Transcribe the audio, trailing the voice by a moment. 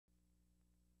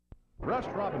Rush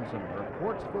Robinson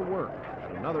reports for work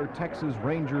at another Texas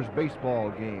Rangers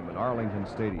baseball game at Arlington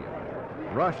Stadium.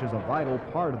 Rush is a vital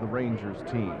part of the Rangers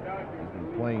team. He's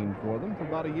been playing for them for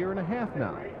about a year and a half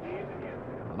now.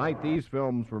 The night these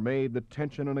films were made, the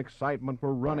tension and excitement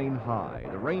were running high.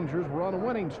 The Rangers were on a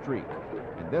winning streak,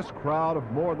 and this crowd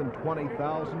of more than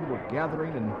 20,000 were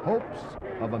gathering in hopes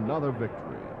of another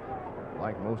victory.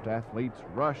 Like most athletes,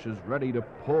 Rush is ready to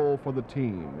pull for the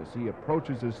team as he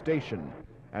approaches his station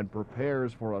and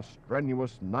prepares for a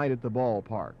strenuous night at the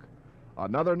ballpark.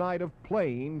 Another night of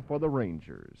playing for the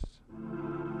Rangers.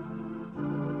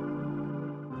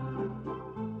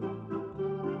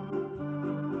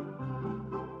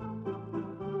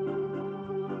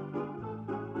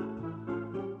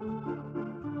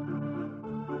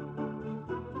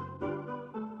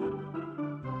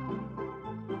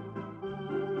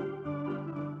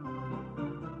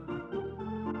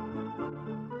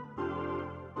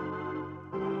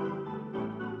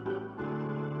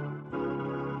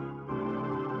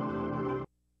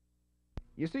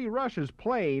 You see, Rush's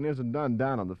playing isn't done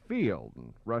down on the field,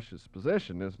 and Rush's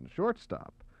position isn't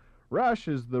shortstop. Rush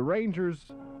is the Rangers'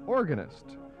 organist.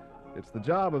 It's the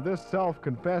job of this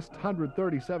self-confessed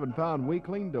 137-pound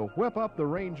weakling to whip up the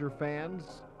Ranger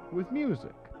fans with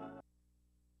music.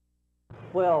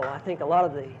 Well, I think a lot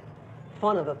of the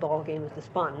fun of a ball game is the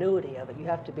spontaneity of it. You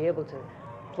have to be able to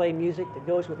play music that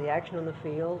goes with the action on the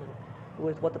field, and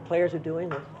with what the players are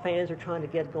doing, what the fans are trying to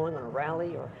get going on a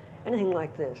rally or anything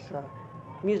like this.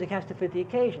 Music has to fit the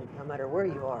occasion, no matter where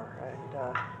you are,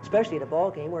 and especially at a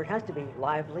ball game where it has to be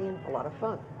lively and a lot of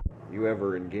fun. You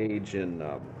ever engage in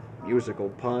musical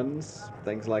puns,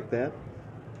 things like that?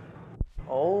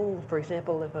 Oh, for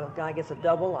example, if a guy gets a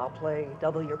double, I'll play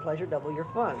double your pleasure, double your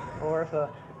fun. Or if a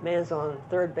man's on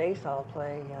third base, I'll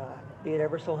play be it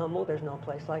ever so humble, there's no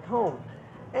place like home,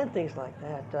 and things like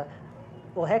that.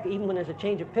 Well, heck, even when there's a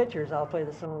change of pitchers, I'll play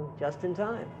the song just in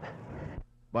time.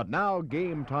 But now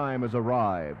game time has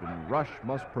arrived, and Rush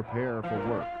must prepare for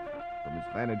work. From his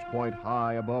vantage point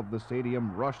high above the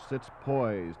stadium, Rush sits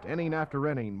poised, inning after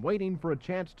inning, waiting for a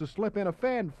chance to slip in a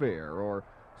fanfare or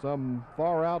some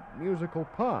far-out musical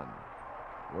pun.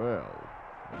 Well,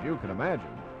 as you can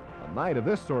imagine, a night of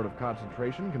this sort of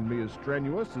concentration can be as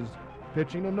strenuous as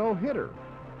pitching a no-hitter.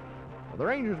 Well, the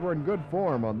Rangers were in good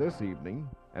form on this evening,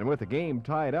 and with the game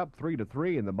tied up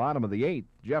 3-3 in the bottom of the eighth,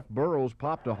 Jeff Burroughs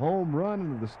popped a home run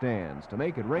into the stands to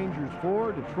make it Rangers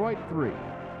 4, Detroit 3.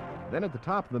 Then at the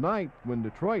top of the ninth, when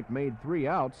Detroit made 3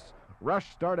 outs, Rush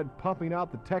started pumping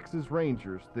out the Texas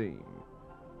Rangers theme.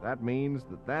 That means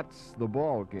that that's the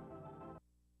ball game.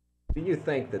 Do you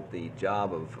think that the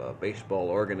job of a baseball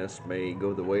organist may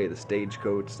go the way of the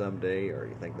stagecoach someday, or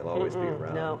you think they'll always be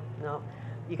around? No.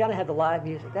 You got to have the live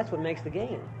music. That's what makes the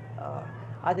game.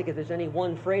 I think if there's any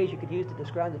one phrase you could use to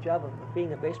describe the job of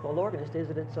being a baseball organist, is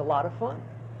that it's a lot of fun,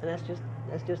 and that's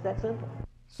just that simple.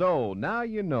 So now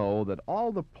you know that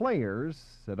all the players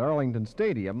at Arlington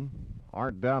Stadium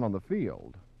aren't down on the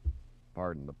field.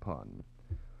 Pardon the pun.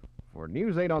 For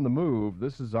News 8 on the Move,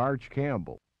 this is Arch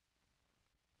Campbell.